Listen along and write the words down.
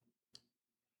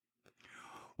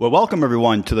Well, welcome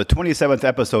everyone to the 27th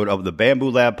episode of the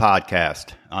Bamboo Lab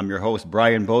podcast. I'm your host,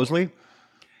 Brian Bosley,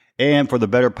 and for the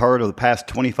better part of the past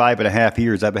 25 and a half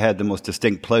years, I've had the most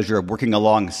distinct pleasure of working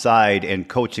alongside and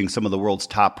coaching some of the world's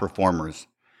top performers.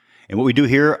 And what we do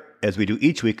here, as we do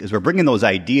each week, is we're bringing those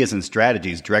ideas and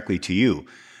strategies directly to you,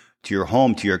 to your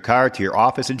home, to your car, to your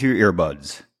office, and to your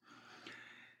earbuds.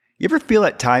 You ever feel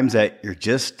at times that you're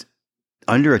just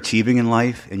underachieving in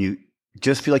life and you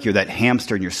just feel like you're that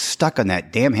hamster and you're stuck on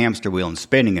that damn hamster wheel and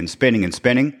spinning and spinning and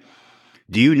spinning?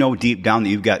 Do you know deep down that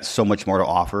you've got so much more to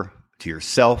offer to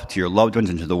yourself, to your loved ones,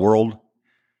 and to the world?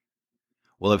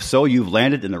 Well, if so, you've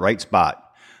landed in the right spot.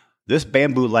 This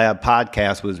Bamboo Lab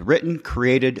podcast was written,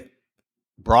 created,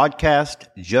 broadcast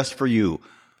just for you,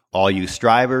 all you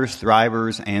strivers,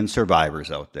 thrivers, and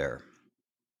survivors out there.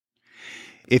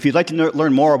 If you'd like to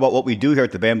learn more about what we do here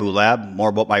at the Bamboo Lab, more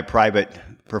about my private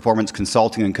performance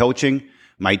consulting and coaching,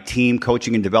 my team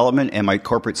coaching and development, and my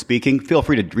corporate speaking, feel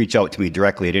free to reach out to me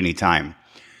directly at any time.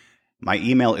 My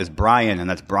email is Brian, and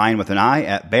that's Brian with an I,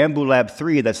 at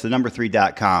bamboolab3, that's the number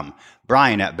 3.com.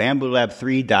 Brian at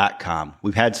bamboolab3.com.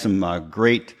 We've had some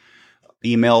great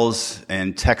emails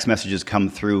and text messages come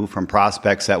through from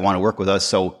prospects that want to work with us,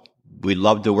 so we'd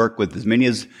love to work with as many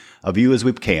of you as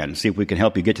we can, see if we can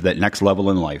help you get to that next level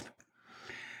in life.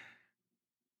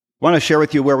 I want to share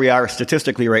with you where we are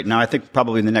statistically right now. I think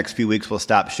probably in the next few weeks we'll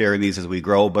stop sharing these as we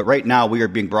grow. But right now we are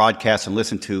being broadcast and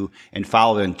listened to and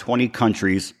followed in 20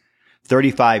 countries,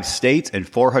 35 states, and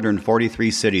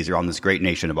 443 cities around this great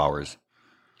nation of ours.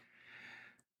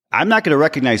 I'm not going to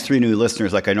recognize 3 new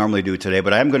listeners like I normally do today,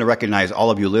 but I am going to recognize all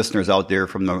of you listeners out there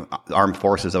from the Armed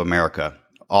Forces of America,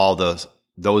 all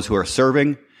those who are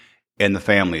serving and the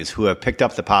families who have picked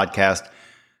up the podcast,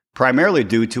 primarily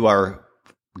due to our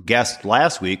guest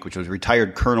last week, which was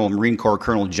retired Marine Corps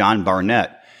Colonel John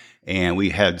Barnett. And we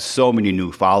had so many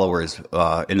new followers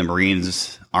in the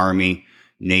Marines, Army,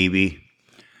 Navy,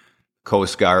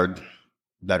 Coast Guard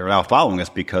that are now following us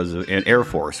and Air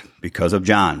Force because of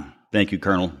John. Thank you,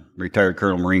 retired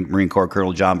Colonel Marine Corps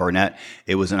Colonel John Barnett.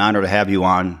 It was an honor to have you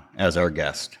on as our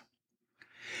guest.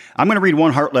 I'm going to read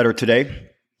one heart letter today.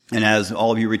 And as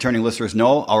all of you returning listeners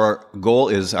know, our goal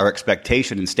is, our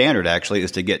expectation and standard actually,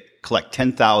 is to collect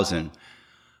 10,000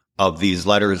 of these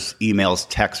letters, emails,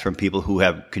 texts from people who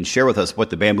can share with us what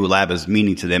the Bamboo Lab is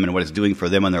meaning to them and what it's doing for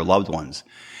them and their loved ones.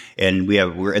 And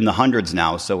we're in the hundreds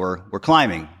now, so we're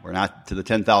climbing. We're not to the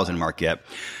 10,000 mark yet.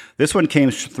 This one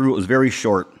came through, it was very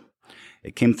short.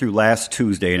 It came through last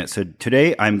Tuesday, and it said,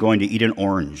 "Today I'm going to eat an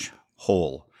orange,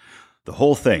 whole. The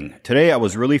whole thing. Today I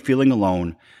was really feeling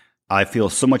alone. I feel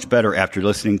so much better after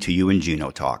listening to you and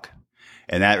Gino talk."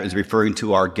 And that is referring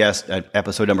to our guest at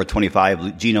episode number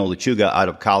 25, Gino Lechuga out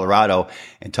of Colorado,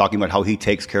 and talking about how he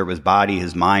takes care of his body,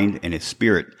 his mind, and his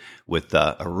spirit with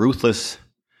a ruthless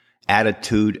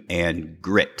attitude and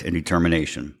grit and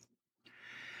determination.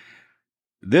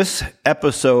 This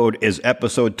episode is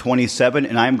episode 27,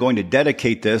 and I'm going to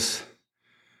dedicate this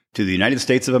to the United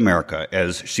States of America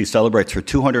as she celebrates her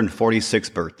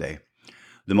 246th birthday.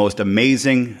 The most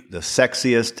amazing, the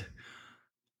sexiest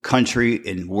country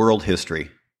in world history.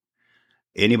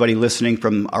 Anybody listening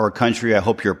from our country, I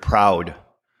hope you're proud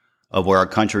of where our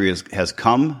country has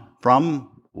come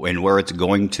from and where it's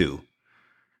going to.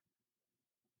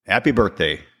 Happy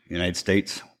birthday, United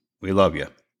States. We love you.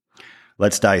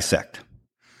 Let's dissect.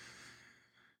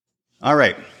 All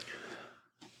right.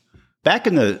 Back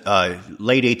in the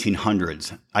late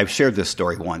 1800s, I've shared this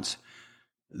story once.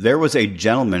 There was a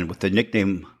gentleman with the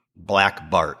nickname Black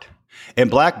Bart. And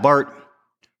Black Bart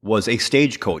was a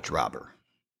stagecoach robber.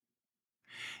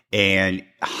 And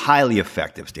a highly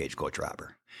effective stagecoach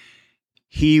robber.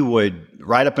 He would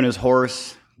ride up on his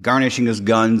horse, garnishing his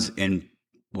guns, and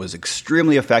was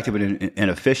extremely effective and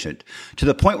efficient, to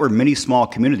the point where many small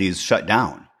communities shut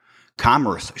down.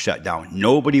 Commerce shut down.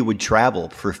 Nobody would travel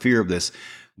for fear of this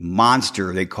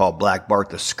monster they call Black Bart,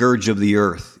 the scourge of the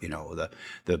earth,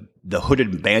 the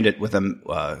hooded bandit with him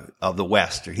of the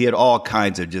West. He had all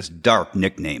kinds of just dark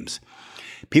nicknames.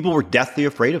 People were deathly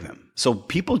afraid of him. So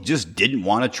people just didn't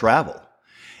want to travel.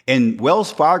 And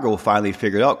Wells Fargo finally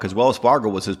figured out, because Wells Fargo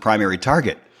was his primary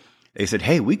target. They said,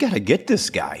 "Hey, we got to get this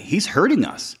guy. He's hurting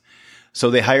us." So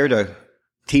they hired a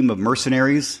team of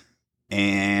mercenaries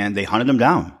and they hunted him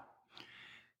down.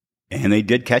 And they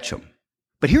did catch him.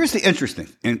 But here's the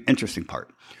interesting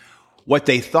part. What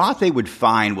they thought they would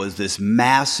find was this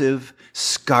massive,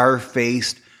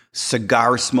 scar-faced,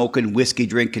 cigar-smoking,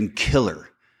 whiskey-drinking killer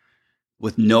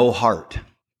with no heart.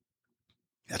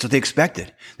 That's what they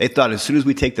expected. They thought as soon as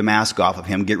we take the mask off of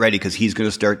him, get ready because he's going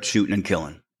to start shooting and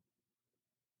killing.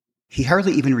 He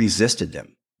hardly even resisted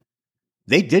them.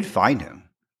 They did find him.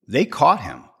 They caught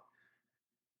him.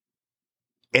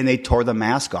 And they tore the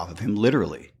mask off of him,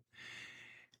 literally.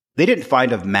 They didn't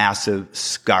find a massive,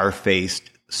 scar-faced,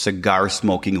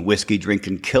 cigar-smoking,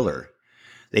 whiskey-drinking killer.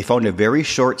 They found a very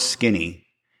short, skinny,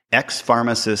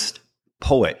 ex-pharmacist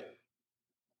poet.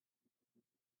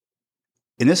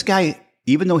 And this guy,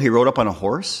 even though he rode up on a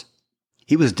horse,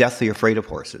 he was deathly afraid of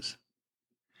horses.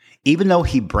 Even though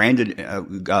he branded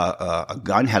a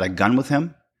gun, had a gun with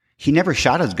him, he never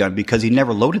shot his gun because he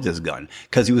never loaded his gun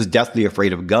because he was deathly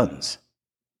afraid of guns.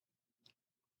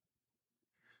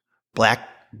 Black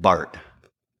Bart,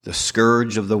 the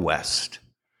scourge of the West,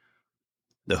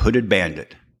 the hooded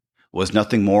bandit, was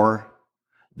nothing more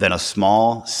than a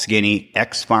small, skinny,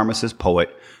 ex-pharmacist poet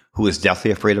who was deathly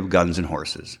afraid of guns and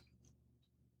horses.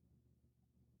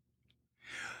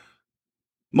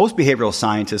 Most behavioral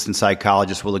scientists and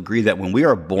psychologists will agree that when we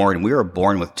are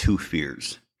born with two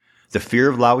fears: the fear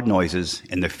of loud noises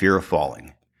and the fear of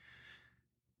falling.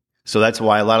 So that's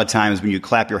why a lot of times when you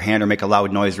clap your hand or make a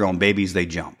loud noise around babies, they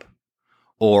jump.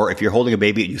 Or if you're holding a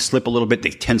baby and you slip a little bit,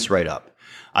 they tense right up.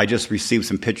 I just received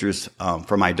some pictures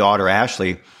from my daughter,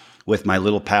 Ashley, with my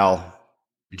little pal,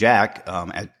 Jack,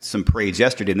 at some parades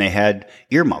yesterday, and they had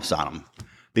earmuffs on them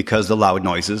because the loud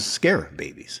noises scare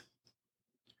babies.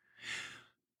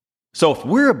 So if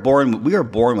we are born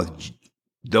with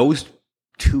those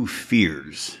two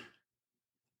fears,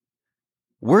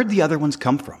 where'd the other ones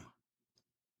come from?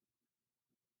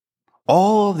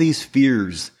 All of these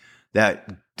fears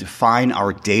that define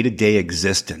our day-to-day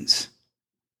existence,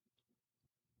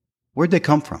 where'd they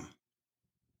come from?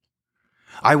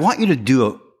 I want you to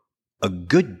do a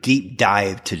good deep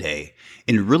dive today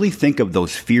and really think of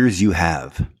those fears you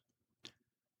have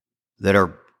that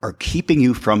are keeping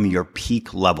you from your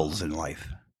peak levels in life.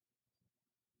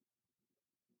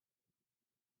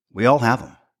 We all have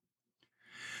them.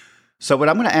 So what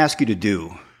I'm going to ask you to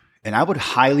do, and I would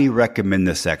highly recommend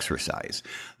this exercise.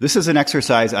 This is an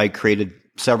exercise I created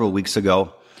several weeks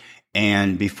ago,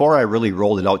 and before I really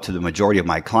rolled it out to the majority of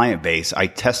my client base, I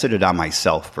tested it on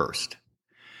myself first.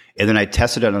 And then I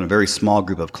tested it on a very small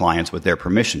group of clients with their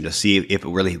permission to see if it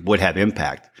really would have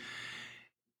impact.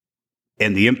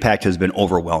 And the impact has been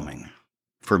overwhelming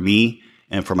for me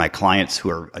and for my clients who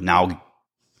are now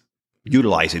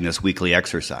utilizing this weekly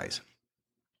exercise.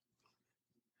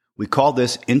 We call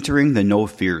this entering the no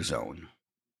fear zone.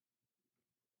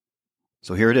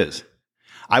 So here it is.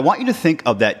 I want you to think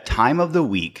of that time of the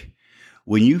week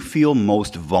when you feel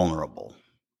most vulnerable.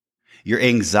 Your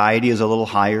anxiety is a little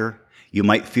higher. You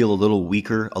might feel a little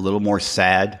weaker, a little more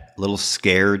sad, a little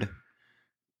scared.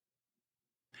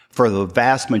 For the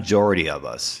vast majority of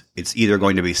us, it's either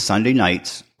going to be Sunday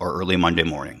nights or early Monday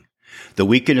morning. The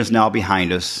weekend is now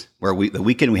behind us, the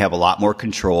weekend we have a lot more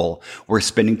control. We're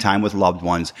spending time with loved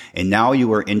ones, and now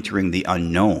you are entering the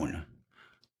unknown,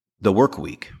 the work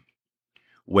week,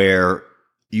 where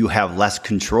you have less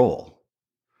control.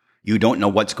 You don't know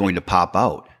what's going to pop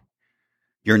out.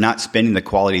 You're not spending the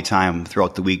quality time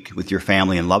throughout the week with your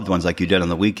family and loved ones like you did on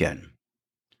the weekend.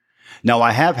 Now,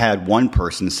 I have had one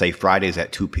person say Fridays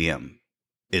at 2 p.m.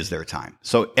 is their time.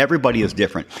 So everybody is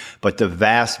different. But the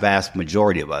vast, vast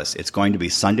majority of us, it's going to be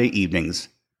Sunday evenings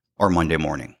or Monday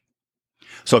morning.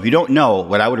 So if you don't know,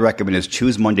 what I would recommend is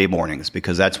choose Monday mornings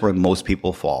because that's where most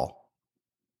people fall.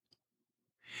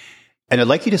 And I'd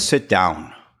like you to sit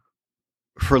down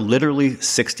for literally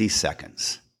 60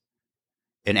 seconds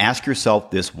and ask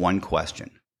yourself this one question.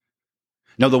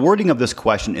 Now, the wording of this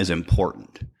question is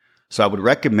important. So I would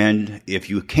recommend, if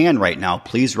you can right now,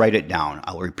 please write it down.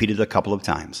 I'll repeat it a couple of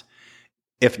times.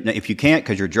 If you can't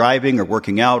because you're driving or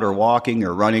working out or walking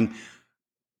or running,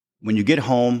 when you get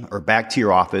home or back to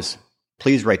your office,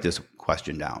 please write this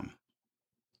question down.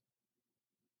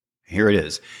 Here it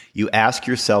is. You ask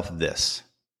yourself this: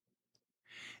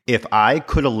 if I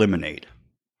could eliminate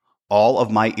all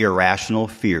of my irrational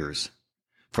fears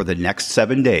for the next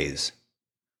 7 days,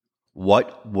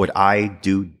 what would I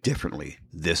do differently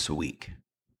this week?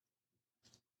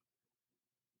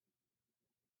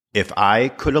 If I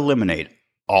could eliminate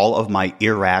all of my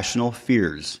irrational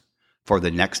fears for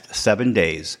the next 7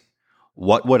 days,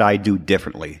 what would I do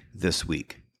differently this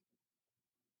week?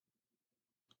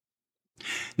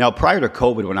 Now, prior to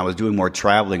COVID, when I was doing more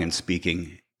traveling and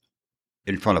speaking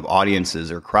in front of audiences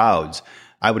or crowds,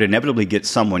 I would inevitably get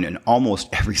someone in almost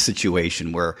every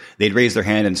situation where they'd raise their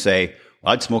hand and say,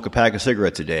 well, I'd smoke a pack of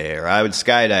cigarettes a day, or I would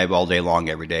skydive all day long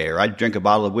every day, or I'd drink a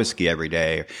bottle of whiskey every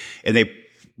day. And they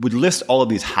would list all of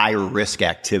these higher risk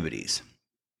activities.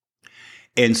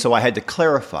 And so I had to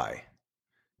clarify,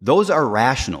 those are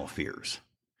rational fears.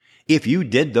 If you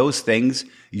did those things,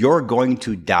 you're going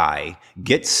to die,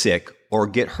 get sick, or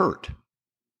get hurt.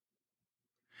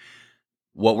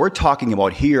 What we're talking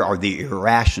about here are the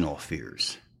irrational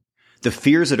fears. The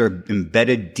fears that are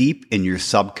embedded deep in your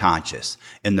subconscious,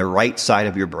 in the right side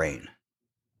of your brain.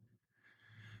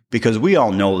 Because we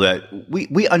all know that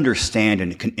we understand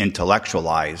and can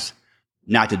intellectualize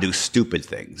not to do stupid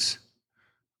things.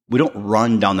 We don't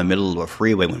run down the middle of a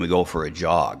freeway when we go for a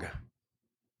jog.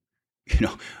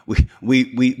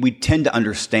 We tend to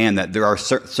understand that there are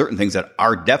certain things that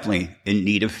are definitely in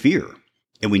need of fear,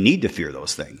 and we need to fear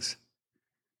those things.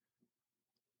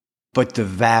 But the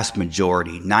vast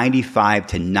majority, 95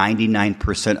 to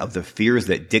 99% of the fears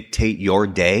that dictate your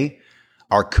day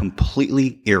are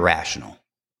completely irrational.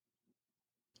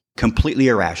 Completely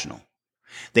irrational.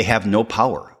 They have no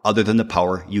power other than the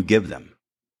power you give them.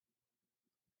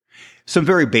 Some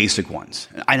very basic ones,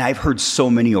 and I've heard so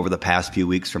many over the past few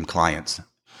weeks from clients.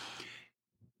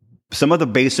 Some of the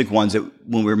basic ones that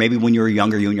when you were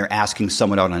younger, when you're asking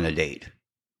someone out on a date,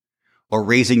 or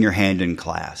raising your hand in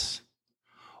class,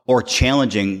 or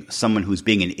challenging someone who's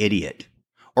being an idiot,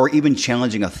 or even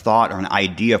challenging a thought or an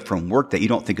idea from work that you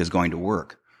don't think is going to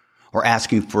work, or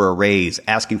asking for a raise,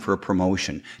 asking for a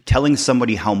promotion, telling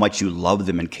somebody how much you love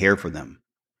them and care for them.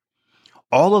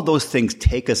 All of those things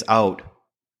take us out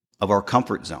of our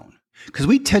comfort zone because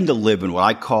we tend to live in what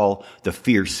I call the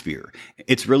fear sphere.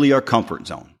 It's really our comfort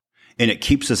zone, and it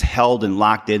keeps us held and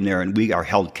locked in there, and we are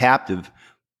held captive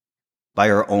by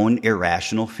our own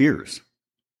irrational fears.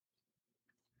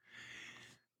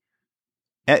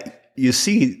 You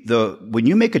see, when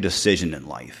you make a decision in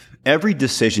life, every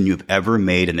decision you've ever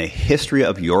made in the history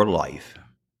of your life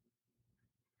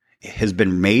has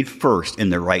been made first in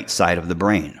the right side of the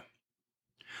brain.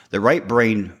 The right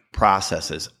brain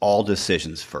processes all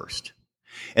decisions first.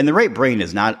 And the right brain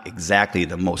is not exactly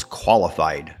the most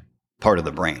qualified part of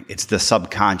the brain. It's the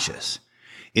subconscious.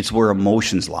 It's where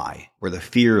emotions lie, where the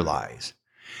fear lies.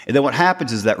 And then what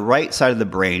happens is that right side of the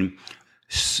brain,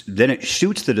 then it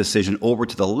shoots the decision over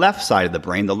to the left side of the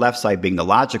brain, the left side being the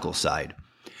logical side.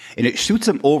 And it shoots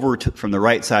them over from the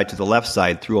right side to the left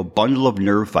side through a bundle of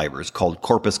nerve fibers called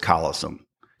corpus callosum.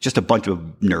 Just a bunch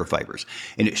of nerve fibers.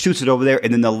 And it shoots it over there,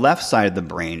 and then the left side of the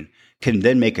brain can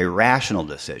then make a rational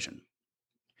decision.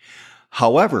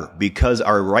 However, because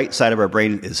our right side of our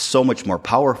brain is so much more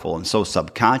powerful and so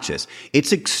subconscious,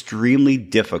 it's extremely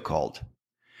difficult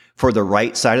for the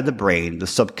right side of the brain, the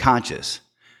subconscious,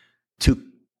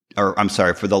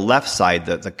 for the left side,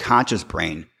 the conscious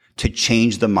brain, to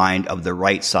change the mind of the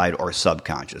right side or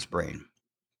subconscious brain.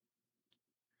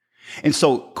 And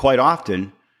so quite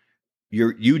often,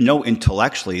 you know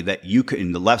intellectually that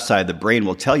the left side of the brain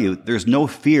will tell you there's no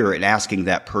fear in asking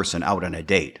that person out on a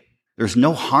date. There's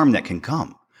no harm that can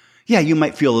come. Yeah, you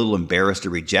might feel a little embarrassed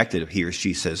or rejected if he or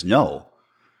she says no,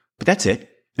 but that's it.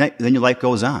 Then your life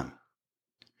goes on.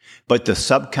 But the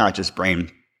subconscious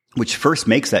brain, which first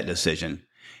makes that decision,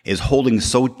 is holding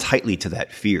so tightly to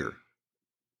that fear.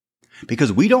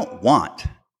 Because we don't want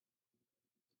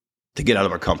to get out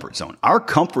of our comfort zone. Our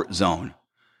comfort zone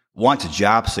wants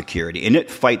job security, and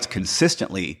it fights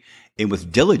consistently and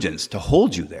with diligence to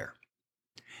hold you there.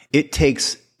 It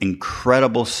takes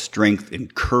incredible strength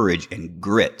and courage and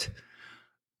grit,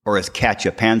 or as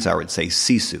Katja Panzar would say,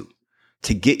 sisu,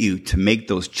 to get you to make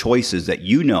those choices that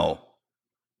you know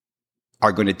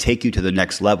are going to take you to the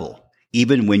next level,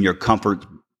 even when your comfort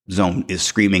zone is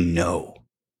screaming no.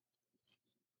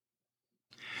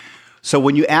 So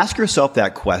when you ask yourself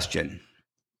that question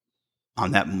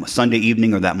on that Sunday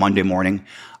evening or that Monday morning,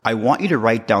 I want you to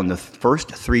write down the first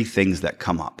 3 things that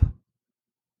come up.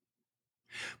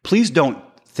 Please don't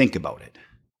think about it.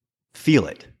 Feel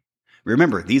it.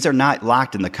 Remember, these are not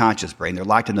locked in the conscious brain. They're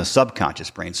locked in the subconscious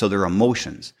brain, so they're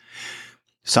emotions.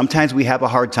 Sometimes we have a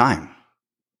hard time.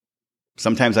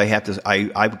 Sometimes I've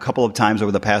a couple of times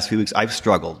over the past few weeks, I've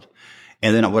struggled.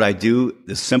 And then what I do,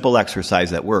 this simple exercise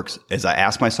that works, is I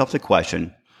ask myself the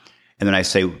question, and then I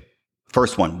say,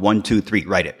 first one, 1, 2, 3,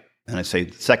 write it. And I say,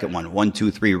 second one, 1,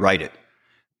 2, 3, write it.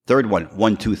 Third one,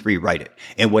 1, 2, 3, write it.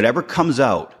 And whatever comes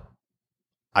out,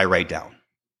 I write down.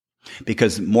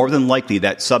 Because more than likely,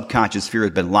 that subconscious fear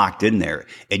has been locked in there,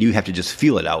 and you have to just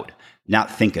feel it out,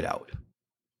 not think it out.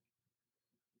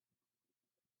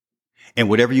 And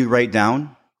whatever you write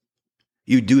down,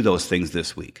 you do those things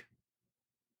this week.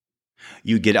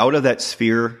 You get out of that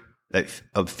sphere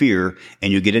of fear,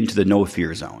 and you get into the no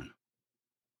fear zone.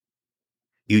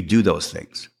 You do those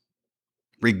things.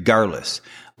 Regardless,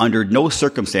 under no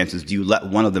circumstances do you let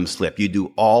one of them slip. You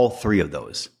do all 3 of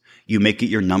those. You make it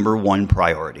your number 1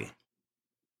 priority.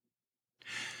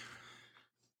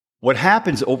 What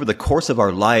happens over the course of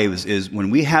our lives is when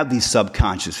we have these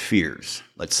subconscious fears,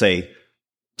 let's say,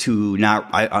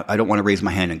 I don't want to raise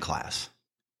my hand in class.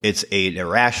 It's an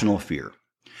irrational fear.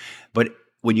 But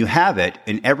when you have it,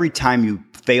 and every time you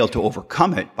fail to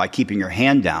overcome it by keeping your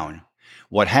hand down,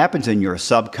 what happens in your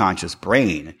subconscious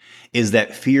brain is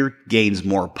that fear gains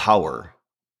more power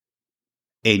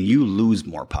and you lose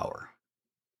more power.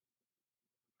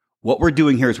 What we're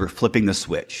doing here is we're flipping the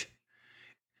switch.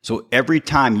 So every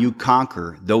time you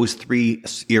conquer those 3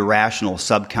 irrational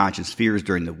subconscious fears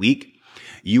during the week,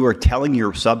 you are telling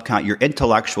your your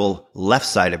intellectual left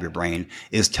side of your brain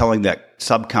is telling that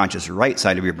subconscious right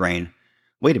side of your brain,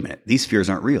 wait a minute, these fears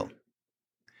aren't real.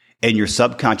 And your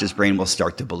subconscious brain will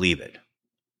start to believe it.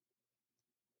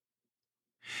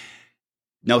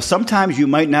 Now, sometimes you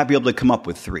might not be able to come up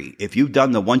with 3. If you've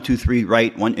done the 1, 2, 3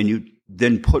 right one, and you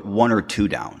then put 1 or 2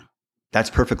 down, that's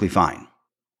perfectly fine.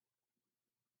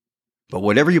 But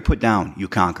whatever you put down, you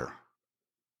conquer.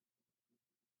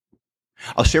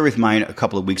 I'll share with mine from a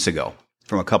couple of weeks ago.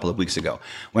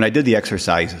 When I did the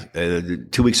exercise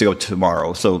 2 weeks ago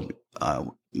tomorrow, so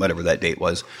whatever that date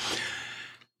was,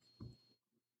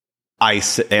 I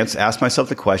asked myself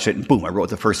the question, and boom, I wrote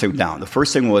the first thing down. The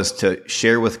first thing was to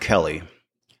share with Kelly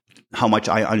how much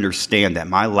I understand that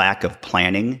my lack of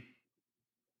planning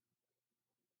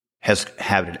has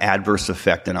had an adverse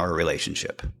effect in our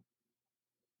relationship.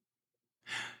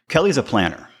 Kelly's a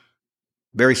planner,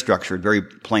 very structured, very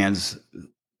plans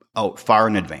out far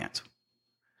in advance.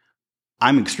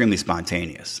 I'm extremely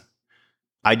spontaneous.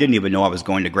 I didn't even know I was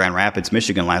going to Grand Rapids,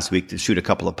 Michigan last week to shoot a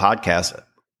couple of podcasts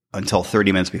until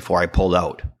 30 minutes before I pulled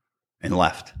out and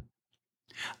left.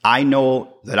 I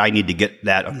know that I need to get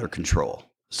that under control,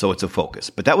 so it's a focus.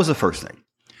 But that was the first thing.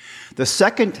 The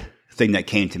second thing that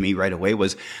came to me right away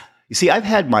was, you see, I've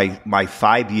had my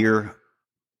 5-year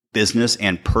business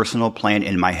and personal plan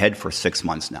in my head for 6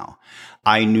 months now.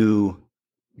 I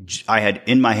had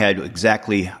in my head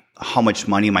exactly how much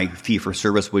money my fee for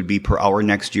service would be per hour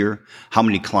next year, how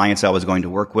many clients I was going to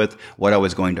work with, what I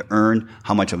was going to earn,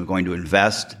 how much I'm going to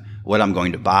invest, what I'm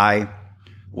going to buy,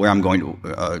 where I'm going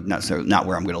to, not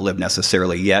where I'm going to live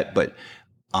necessarily yet, but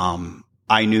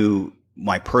I knew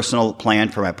my personal plan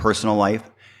for my personal life.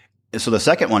 And so the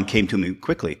second one came to me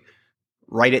quickly.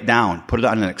 Write it down, put it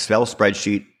on an Excel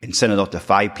spreadsheet, and send it out to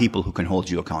 5 people who can hold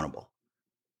you accountable.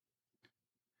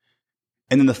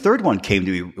 And then the third one came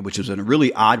to me, which was a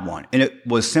really odd one, and it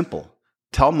was simple.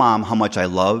 Tell Mom how much I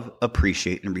love,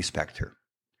 appreciate, and respect her.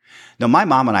 Now, my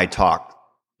mom and I talk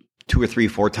 2 or 3,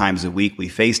 4 times a week. We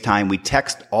FaceTime, we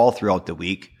text all throughout the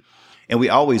week, and we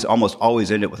almost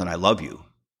always end it with an I love you.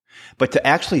 But to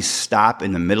actually stop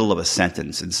in the middle of a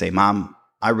sentence and say, Mom,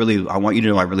 I want you to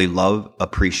know I really love,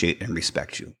 appreciate, and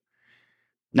respect you.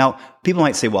 Now, people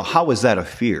might say, well, how is that a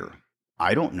fear?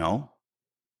 I don't know.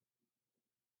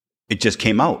 It just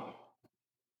came out.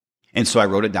 And so I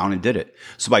wrote it down and did it.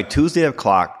 So by Tuesday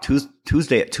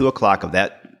at 2 o'clock of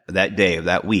that day, of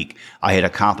that week, I had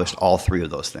accomplished all 3 of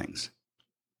those things.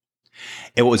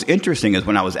 And what was interesting is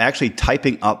when I was actually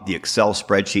typing up the Excel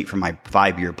spreadsheet for my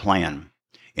 5-year plan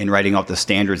and writing out the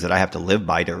standards that I have to live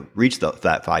by to reach that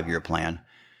 5-year plan,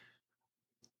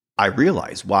 I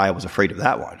realized why I was afraid of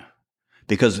that one.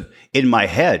 Because in my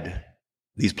head,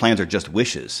 these plans are just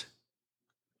wishes.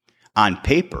 On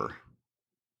paper,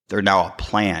 they're now a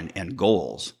plan and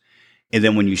goals. And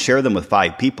then when you share them with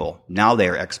 5 people, now they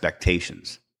are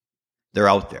expectations. They're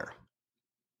out there.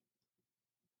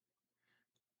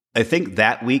 I think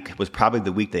that week was probably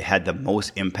the week that had the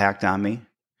most impact on me.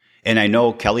 And I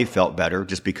know Kelly felt better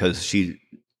just because she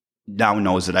now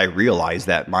knows that I realize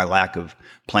that my lack of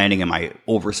planning and my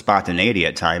over spontaneity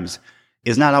at times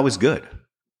is not always good.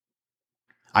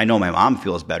 I know my mom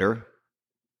feels better.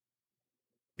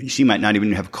 And she might not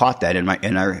even have caught that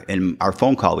in our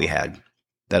phone call we had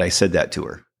that I said that to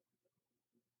her.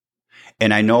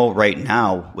 And I know right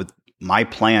now with my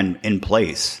plan in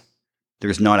place,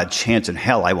 there's not a chance in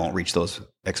hell I won't reach those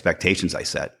expectations I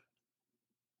set.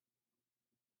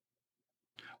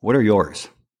 What are yours?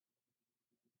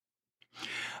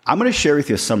 I'm going to share with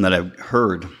you some that I've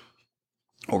heard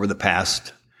over the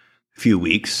past few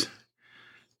weeks.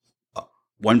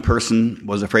 One person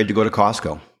was afraid to go to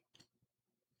Costco.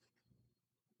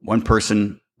 One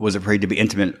person was afraid to be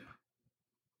intimate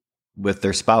with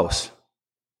their spouse.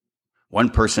 One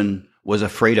person was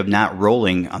afraid of not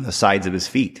rolling on the sides of his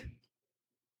feet.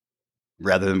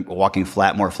 Rather than walking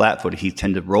more flat-footed, he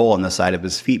tended to roll on the side of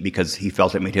his feet because he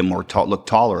felt it made him look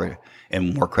taller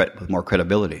and with more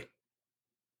credibility.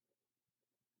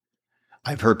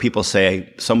 I've heard people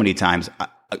say so many times,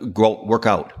 work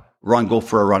out, go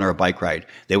for a run or a bike ride.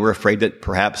 They were afraid that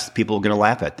perhaps people were going to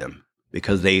laugh at them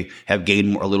because they have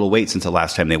gained a little weight since the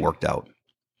last time they worked out.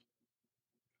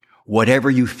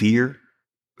 Whatever you fear,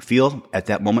 feel at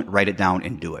that moment, write it down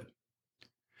and do it.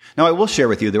 Now, I will share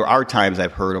with you, there are times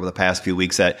I've heard over the past few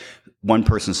weeks that one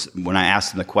person, when I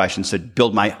asked them the question, said,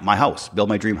 build my house, build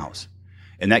my dream house.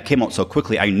 And that came out so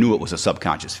quickly, I knew it was a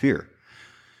subconscious fear.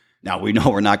 Now, we know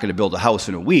we're not going to build a house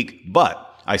in a week,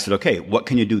 but I said, okay, what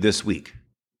can you do this week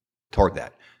toward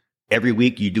that? Every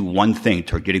week you do one thing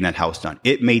toward getting that house done.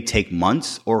 It may take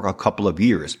months or a couple of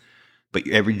years, but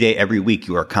every day, every week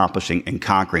you are accomplishing and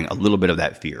conquering a little bit of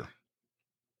that fear.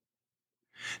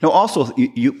 Now, also,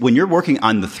 when you're working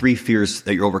on the 3 fears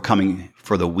that you're overcoming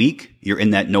for the week, you're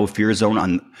in that no fear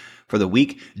zone for the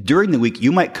week. During the week,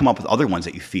 you might come up with other ones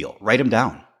that you feel. Write them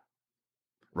down.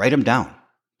 Write them down.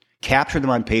 Capture them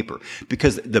on paper.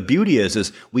 Because the beauty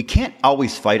is we can't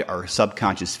always fight our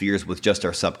subconscious fears with just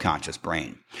our subconscious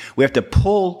brain. We have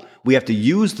to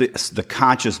use the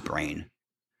conscious brain.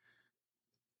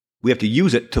 We have to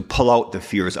use it to pull out the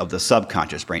fears of the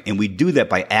subconscious brain. And we do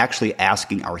that by actually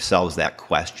asking ourselves that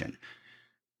question.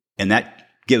 And that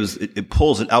it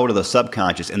pulls it out of the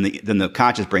subconscious, and then the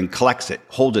conscious brain collects it,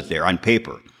 holds it there on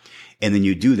paper. And then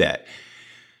you do that.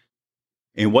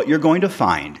 And what you're going to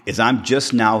find is, I'm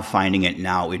just now finding it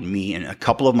now in me, and a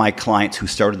couple of my clients who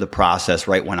started the process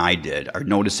right when I did are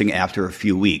noticing after a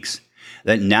few weeks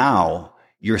that now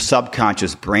your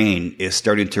subconscious brain is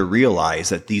starting to realize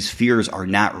that these fears are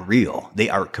not real. They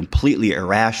are completely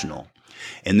irrational.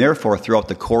 And therefore, throughout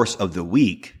the course of the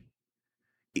week,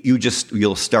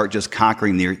 you'll start just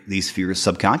conquering these fears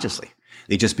subconsciously.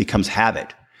 It just becomes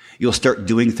habit. You'll start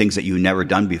doing things that you've never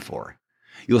done before.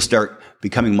 You'll start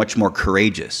becoming much more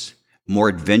courageous, more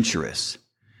adventurous.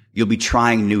 You'll be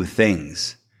trying new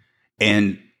things,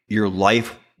 and your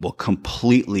life will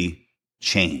completely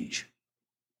change.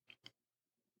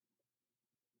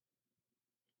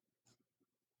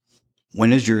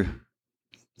 When is your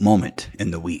moment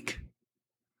in the week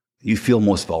you feel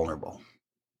most vulnerable?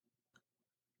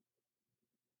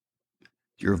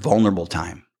 Your vulnerable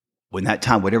time. When that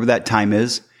time, whatever that time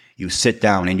is, you sit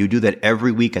down, and you do that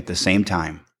every week at the same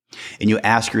time. And you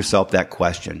ask yourself that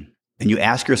question. And you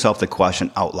ask yourself the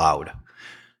question out loud.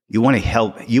 You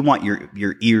want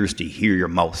your ears to hear your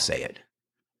mouth say it.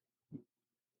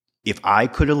 If I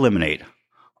could eliminate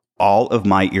all of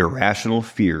my irrational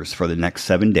fears for the next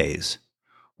 7 days,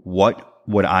 what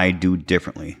would I do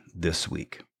differently this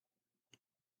week?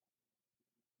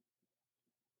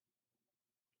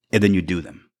 And then you do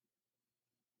them.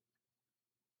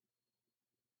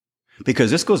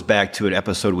 Because this goes back to an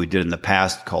episode we did in the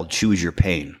past called Choose Your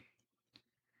Pain.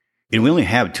 And we only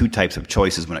have 2 types of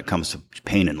choices when it comes to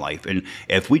pain in life. And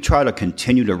if we try to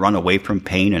continue to run away from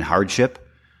pain and hardship,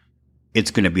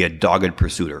 it's going to be a dogged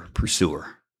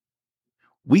pursuer.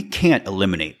 We can't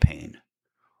eliminate pain.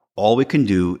 All we can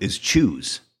do is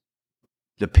choose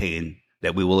the pain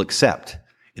that we will accept.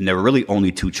 And there are really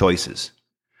only 2 choices.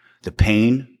 The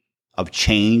pain of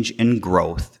change and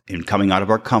growth and coming out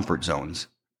of our comfort zones,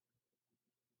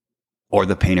 or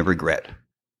the pain of regret.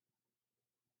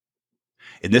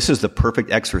 And this is the perfect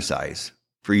exercise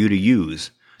for you to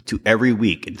use to every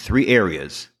week in 3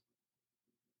 areas.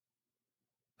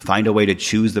 Find a way to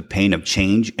choose the pain of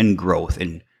change and growth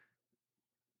and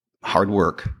hard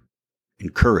work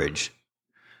and courage,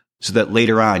 so that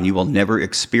later on you will never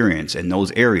experience in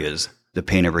those areas the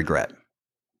pain of regret.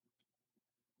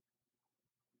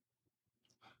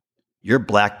 Your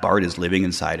black Bart is living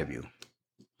inside of you.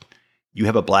 You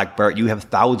have a black Bart. You have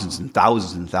thousands and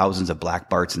thousands and thousands of black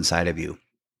Barts inside of you.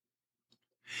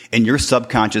 And your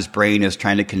subconscious brain is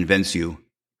trying to convince you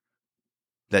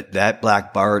that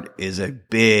black Bart is a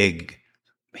big,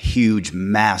 huge,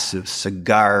 massive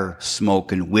cigar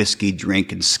smoking, whiskey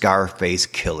drinking, Scarface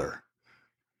killer.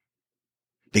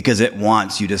 Because it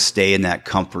wants you to stay in that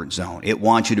comfort zone. It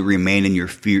wants you to remain in your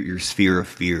sphere of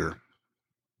fear.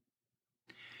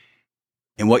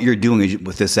 And what you're doing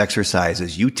with this exercise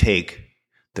is you take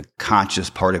the conscious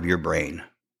part of your brain,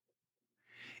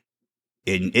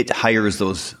 and it hires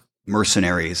those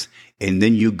mercenaries, and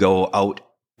then you go out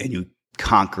and you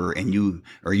conquer, you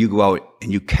go out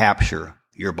and you capture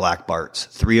your black Barts,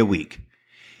 3 a week,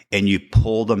 and you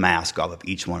pull the mask off of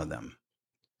each one of them.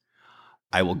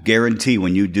 I will guarantee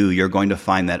when you do, you're going to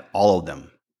find that all of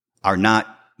them are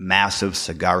not massive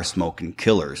cigar smoking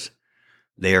killers.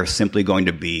 They are simply going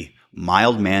to be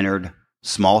mild-mannered,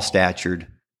 small-statured,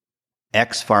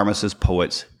 ex-pharmacist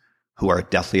poets who are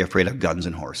deathly afraid of guns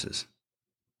and horses.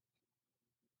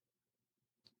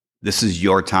 This is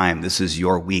your time. This is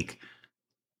your week.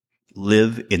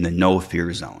 Live in the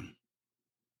no-fear zone.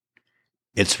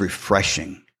 It's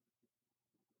refreshing.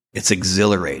 It's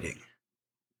exhilarating.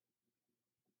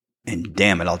 And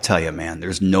damn it, I'll tell you, man,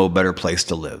 there's no better place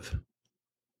to live.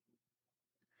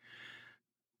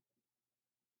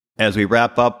 As we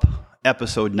wrap up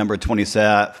episode number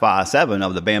 27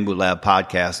 of the Bamboo Lab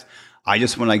podcast, I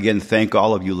just want to again thank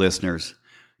all of you listeners,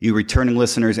 you returning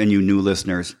listeners and you new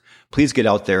listeners. Please get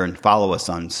out there and follow us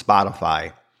on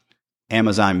Spotify,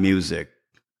 Amazon Music,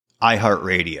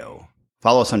 iHeartRadio.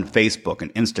 Follow us on Facebook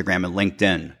and Instagram and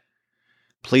LinkedIn.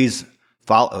 Please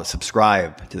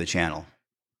subscribe to the channel.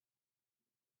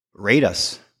 Rate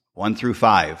us 1 through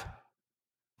 5.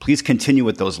 Please continue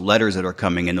with those letters that are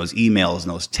coming in, those emails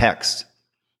and those texts.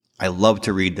 I love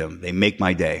to read them. They make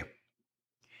my day.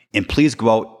 And please go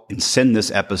out and send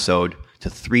this episode to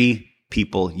 3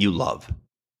 people you love.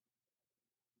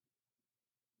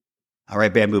 All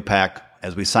right, Bamboo Pack,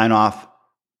 as we sign off,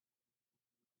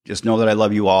 just know that I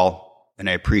love you all and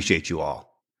I appreciate you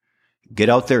all. Get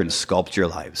out there and sculpt your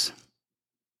lives.